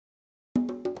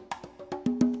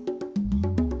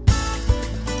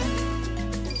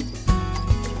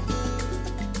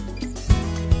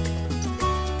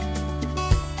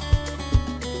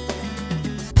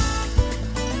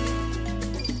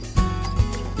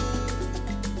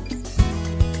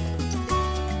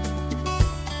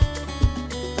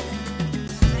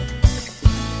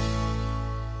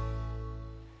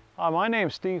my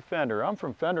name's Steve Fender. I'm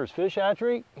from Fender's Fish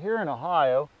Hatchery here in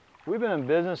Ohio. We've been in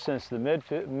business since the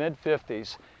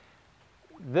mid-50s.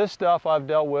 This stuff I've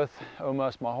dealt with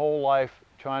almost my whole life,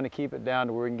 trying to keep it down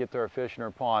to where we can get to our fish in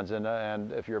our ponds.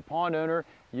 And if you're a pond owner,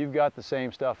 you've got the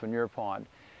same stuff in your pond.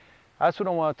 That's what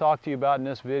I want to talk to you about in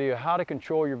this video, how to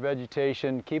control your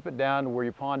vegetation, keep it down to where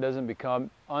your pond doesn't become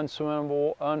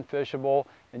unswimmable, unfishable,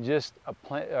 and just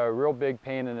a real big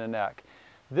pain in the neck.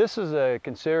 This is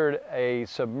considered a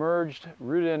submerged,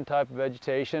 rooted-in type of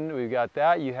vegetation. We've got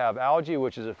that. You have algae,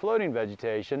 which is a floating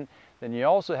vegetation. Then you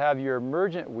also have your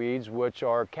emergent weeds, which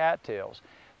are cattails.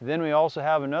 Then we also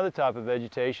have another type of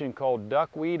vegetation called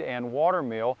duckweed and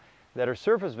watermeal that are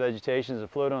surface vegetations that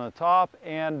float on the top.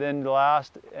 And then the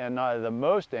last and the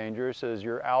most dangerous is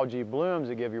your algae blooms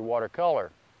that give you water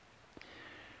color.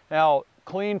 Now,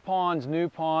 clean ponds, new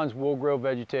ponds will grow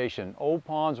vegetation. Old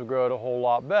ponds will grow it a whole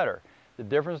lot better. The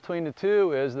difference between the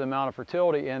two is the amount of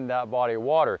fertility in that body of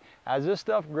water. As this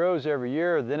stuff grows every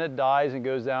year, then it dies and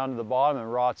goes down to the bottom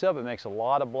and rots up. It makes a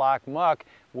lot of black muck,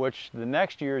 which the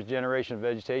next year's generation of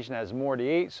vegetation has more to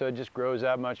eat, so it just grows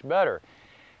that much better.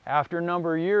 After a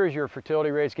number of years, your fertility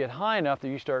rates get high enough that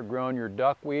you start growing your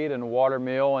duckweed and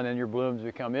watermeal, and then your blooms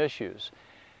become issues.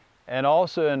 And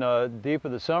also in the deep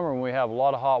of the summer, when we have a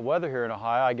lot of hot weather here in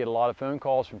Ohio, I get a lot of phone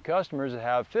calls from customers that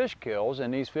have fish kills,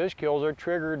 and these fish kills are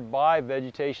triggered by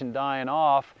vegetation dying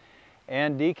off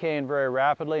and decaying very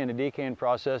rapidly, and the decaying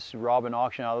process robbing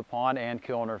oxygen out of the pond and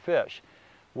killing our fish.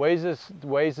 Ways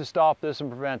to stop this and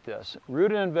prevent this.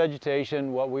 Rooted in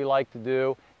vegetation, what we like to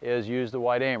do is use the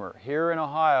white aimer. Here in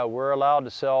Ohio, we're allowed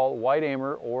to sell white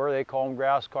aimer, or they call them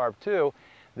grass carp too.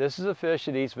 This is a fish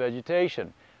that eats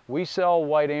vegetation. We sell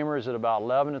white aimers at about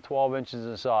 11 to 12 inches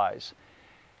in size.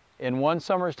 In one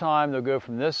summer's time, they'll go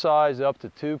from this size up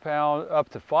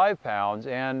to 5 pounds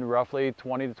and roughly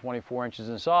 20 to 24 inches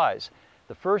in size.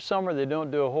 The first summer, they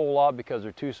don't do a whole lot because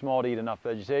they're too small to eat enough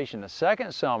vegetation. The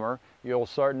second summer, you'll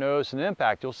start noticing an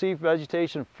impact. You'll see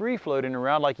vegetation free floating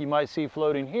around like you might see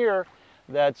floating here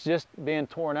that's just being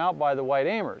torn out by the white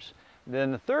aimers.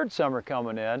 Then the third summer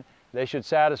coming in, they should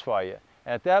satisfy you.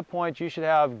 At that point, you should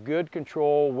have good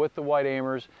control with the white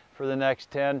aimers for the next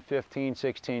 10, 15,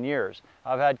 16 years.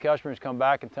 I've had customers come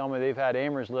back and tell me they've had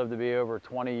aimers live to be over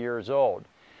 20 years old.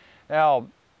 Now,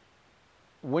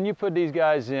 when you put these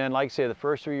guys in, like I say, the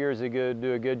first 3 years they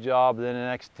do a good job, then the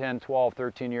next 10, 12,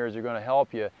 13 years they're going to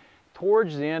help you.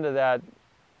 Towards the end of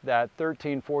that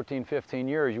 13, 14, 15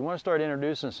 years, you want to start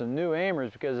introducing some new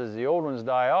aimers, because as the old ones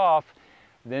die off,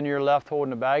 then you're left holding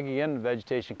the bag again and the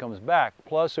vegetation comes back.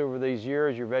 Plus, over these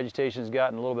years, your vegetation's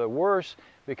gotten a little bit worse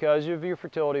because of your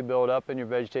fertility buildup and your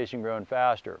vegetation growing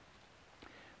faster.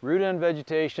 Root in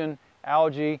vegetation,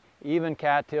 algae, even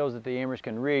cattails that the aimers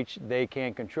can reach, they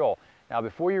can't control. Now,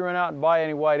 before you run out and buy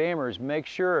any white aimers, make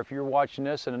sure, if you're watching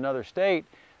this in another state,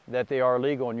 that they are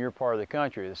legal in your part of the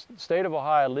country. The state of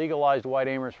Ohio legalized white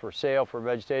aimers for sale for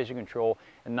vegetation control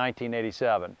in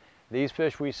 1987. These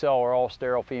fish we sell are all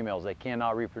sterile females. They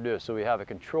cannot reproduce. So we have a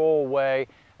control way,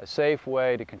 a safe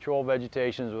way to control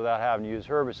vegetations without having to use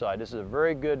herbicide. This is a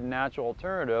very good natural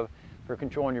alternative for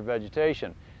controlling your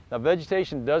vegetation. Now,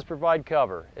 vegetation does provide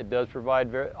cover. It does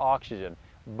provide oxygen.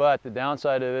 But the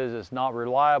downside of it is it's not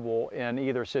reliable in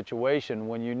either situation.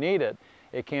 When you need it,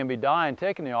 it can be dying,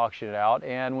 taking the oxygen out,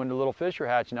 and when the little fish are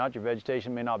hatching out, your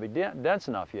vegetation may not be dense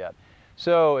enough yet.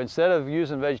 So instead of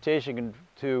using vegetation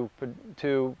to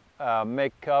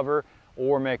make cover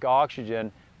or make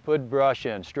oxygen, put brush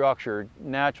in, structure,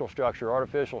 natural structure,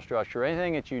 artificial structure,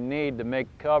 anything that you need to make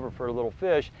cover for a little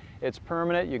fish. It's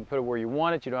permanent. You can put it where you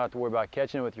want it. You don't have to worry about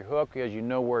catching it with your hook because you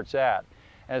know where it's at.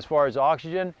 And as far as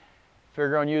oxygen,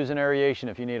 figure on using aeration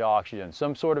if you need oxygen.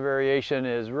 Some sort of aeration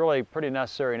is really pretty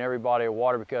necessary in every body of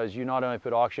water, because you not only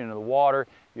put oxygen into the water,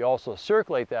 you also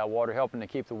circulate that water, helping to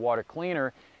keep the water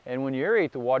cleaner. And when you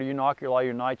aerate the water, you knock a lot of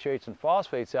your nitrates and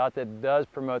phosphates out. That does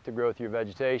promote the growth of your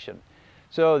vegetation.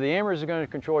 So the aimers are going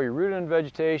to control your root-in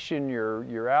vegetation,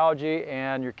 your algae,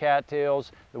 and your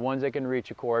cattails, the ones they can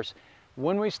reach, of course.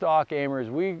 When we stock aimers,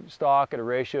 we stock at a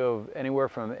ratio of anywhere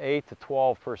from 8 to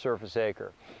 12 per surface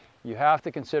acre. You have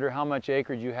to consider how much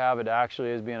acreage you have that actually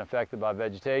is being affected by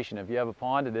vegetation. If you have a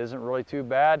pond that isn't really too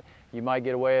bad, you might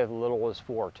get away with as little as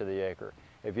 4 to the acre.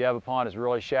 If you have a pond that's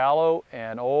really shallow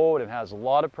and old and has a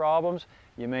lot of problems,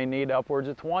 you may need upwards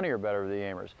of 20 or better of the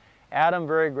aimers. Add them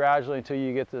very gradually until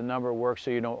you get to the number of work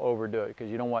so you don't overdo it, because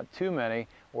you don't want too many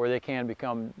or they can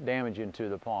become damaging to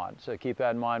the pond. So keep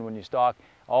that in mind when you stock.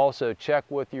 Also, check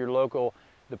with your local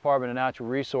Department of Natural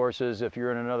Resources if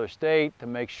you're in another state to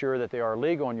make sure that they are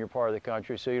legal in your part of the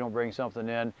country, so you don't bring something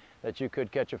in that you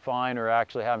could catch a fine or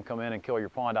actually have them come in and kill your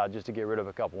pond out just to get rid of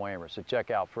a couple amers. So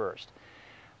check out first.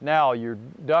 Now, your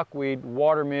duckweed,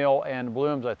 watermeal, and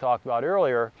blooms I talked about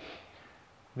earlier,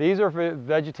 these are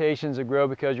vegetations that grow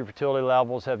because your fertility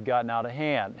levels have gotten out of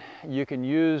hand. You can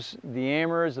use the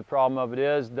amers. The problem of it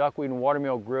is duckweed and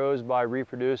watermeal grows by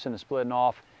reproducing and splitting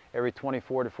off every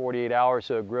 24 to 48 hours,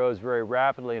 so it grows very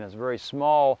rapidly and it's very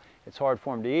small. It's hard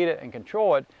for them to eat it and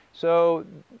control it, so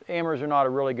amers are not a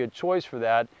really good choice for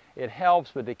that. It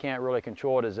helps, but they can't really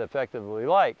control it as effectively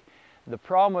like. The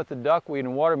problem with the duckweed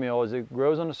and watermeal is it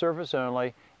grows on the surface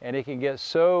only, and it can get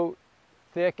so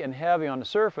thick and heavy on the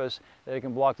surface that it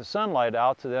can block the sunlight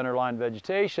out to the underlying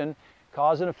vegetation,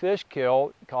 causing a fish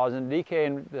kill, causing decay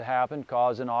to happen,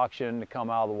 causing oxygen to come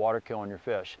out of the water, killing your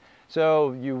fish.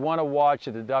 So you want to watch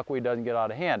that the duckweed doesn't get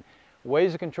out of hand.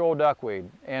 Ways to control duckweed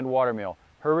and watermeal.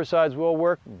 Herbicides will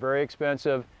work, very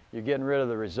expensive. You're getting rid of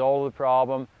the result of the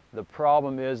problem. The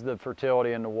problem is the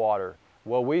fertility in the water.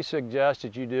 What we suggest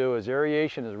that you do is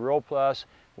aeration is a real plus.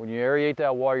 When you aerate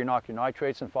that water, you knock your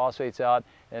nitrates and phosphates out,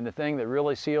 and the thing that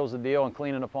really seals the deal in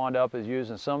cleaning the pond up is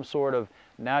using some sort of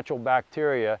natural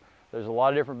bacteria. There's a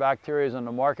lot of different bacteria on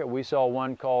the market. We sell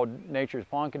one called Nature's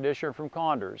Pond Conditioner from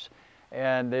Condors,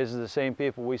 and these are the same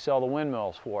people we sell the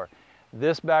windmills for.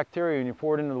 This bacteria, when you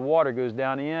pour it into the water, goes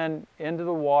down into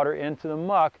the water, into the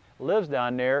muck, lives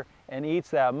down there, and eats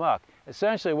that muck.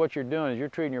 Essentially what you're doing is you're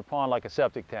treating your pond like a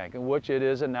septic tank, in which it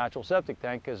is a natural septic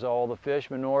tank because all the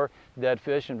fish, manure, dead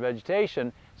fish, and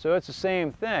vegetation. So it's the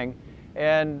same thing.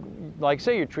 And like I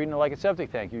say, you're treating it like a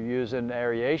septic tank. You're using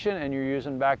aeration and you're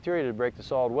using bacteria to break the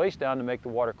solid waste down to make the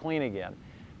water clean again.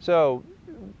 So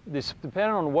this,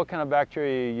 depending on what kind of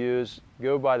bacteria you use,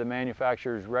 go by the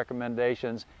manufacturer's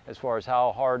recommendations as far as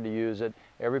how hard to use it.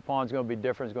 Every pond's going to be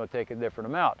different. It's going to take a different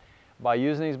amount. By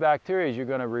using these bacteria, you're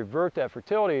going to revert that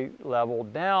fertility level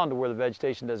down to where the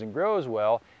vegetation doesn't grow as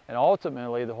well, and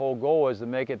ultimately the whole goal is to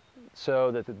make it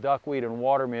so that the duckweed and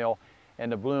watermeal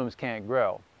and the blooms can't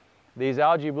grow. These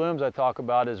algae blooms I talk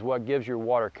about is what gives your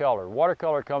water color. Water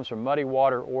color comes from muddy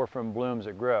water or from blooms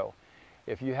that grow.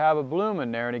 If you have a bloom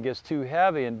in there and it gets too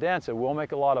heavy and dense, it will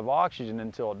make a lot of oxygen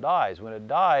until it dies. When it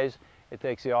dies, it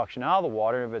takes the oxygen out of the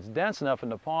water, and if it's dense enough in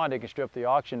the pond, it can strip the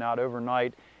oxygen out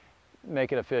overnight,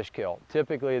 make it a fish kill.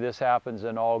 Typically this happens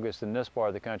in August in this part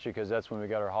of the country because that's when we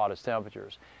got our hottest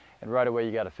temperatures. And right away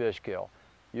you got a fish kill.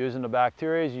 Using the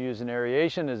bacteria, using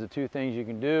aeration is the two things you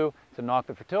can do to knock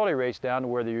the fertility rates down to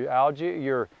where the algae,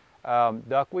 your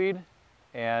duckweed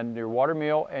and your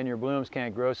watermeal and your blooms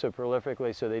can't grow so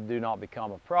prolifically, so they do not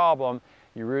become a problem.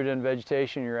 You root in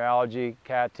vegetation, your algae,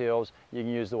 cattails, you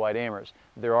can use the white amers.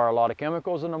 There are a lot of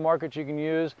chemicals in the market you can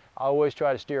use. I always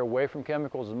try to steer away from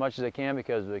chemicals as much as I can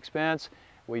because of the expense.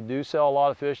 We do sell a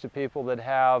lot of fish to people that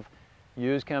have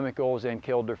used chemicals and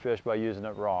killed their fish by using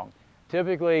it wrong.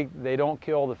 Typically, they don't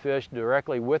kill the fish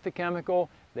directly with the chemical.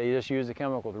 They just use the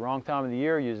chemical at the wrong time of the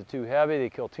year, use it too heavy, they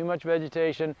kill too much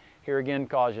vegetation. Here again,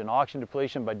 cause an oxygen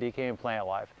depletion by decaying plant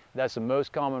life. That's the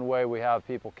most common way we have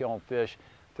people killing fish,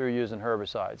 through using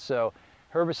herbicides. So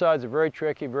herbicides are very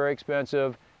tricky, very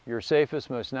expensive. Your safest,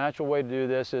 most natural way to do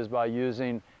this is by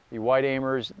using the white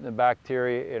amers, the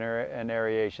bacteria, and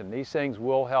aeration. These things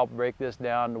will help break this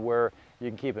down to where you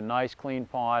can keep a nice clean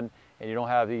pond and you don't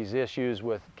have these issues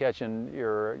with catching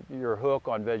your hook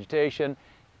on vegetation,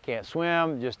 can't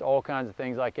swim, just all kinds of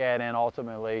things like that, and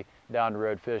ultimately down the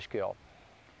road fish kill.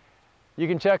 You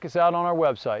can check us out on our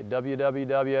website,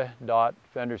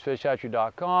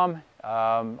 www.fendersfishhatchery.com.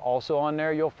 Also on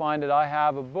there you'll find that I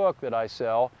have a book that I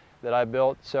sell that I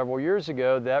built several years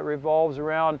ago that revolves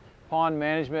around pond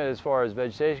management as far as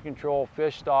vegetation control,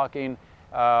 fish stocking,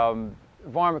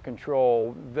 varmint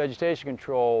control, vegetation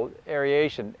control,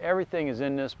 aeration. Everything is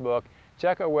in this book.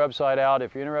 Check our website out.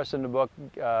 If you're interested in the book,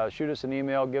 shoot us an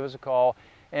email, give us a call.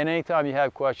 And anytime you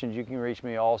have questions, you can reach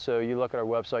me also. You look at our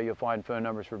website, you'll find phone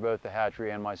numbers for both the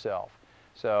hatchery and myself.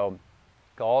 So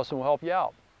call us and we'll help you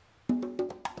out.